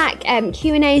feedback,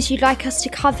 Q&As you'd like us to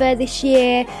cover this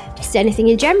year, just anything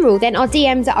in general, then our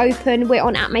DMs are open. We're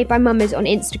on @MadeByMummers on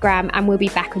Instagram, and we'll be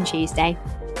back on Tuesday.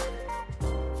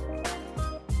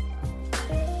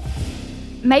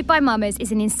 Made by Mummers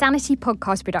is an Insanity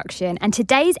podcast production, and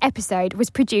today's episode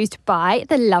was produced by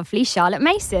the lovely Charlotte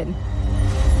Mason.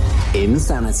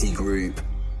 Insanity Group.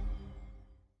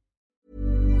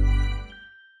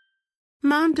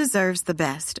 Mom deserves the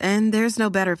best, and there's no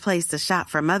better place to shop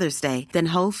for Mother's Day than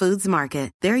Whole Foods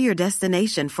Market. They're your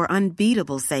destination for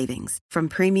unbeatable savings, from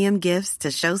premium gifts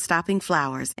to show-stopping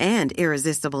flowers and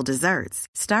irresistible desserts.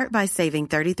 Start by saving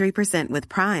 33% with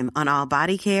Prime on all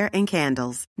body care and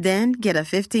candles. Then get a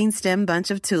 15-stem bunch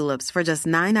of tulips for just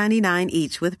 $9.99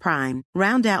 each with Prime.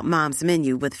 Round out Mom's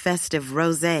menu with festive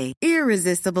rosé,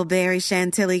 irresistible berry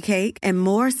chantilly cake, and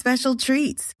more special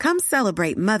treats. Come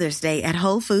celebrate Mother's Day at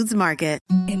Whole Foods Market.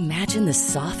 Imagine the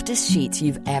softest sheets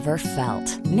you've ever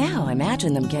felt. Now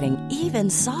imagine them getting even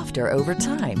softer over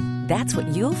time. That's what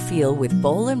you'll feel with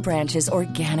Boll & Branch's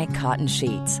organic cotton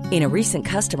sheets. In a recent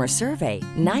customer survey,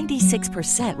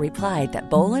 96% replied that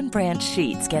Boll & Branch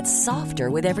sheets get softer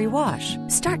with every wash.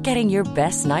 Start getting your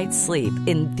best night's sleep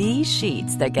in these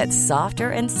sheets that get softer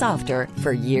and softer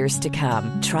for years to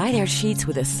come. Try their sheets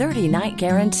with a 30-night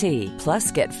guarantee. Plus,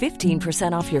 get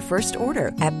 15% off your first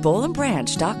order at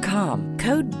bollandbranch.com.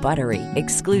 Code BUTTERY.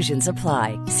 Exclusions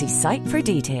apply. See site for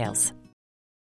details.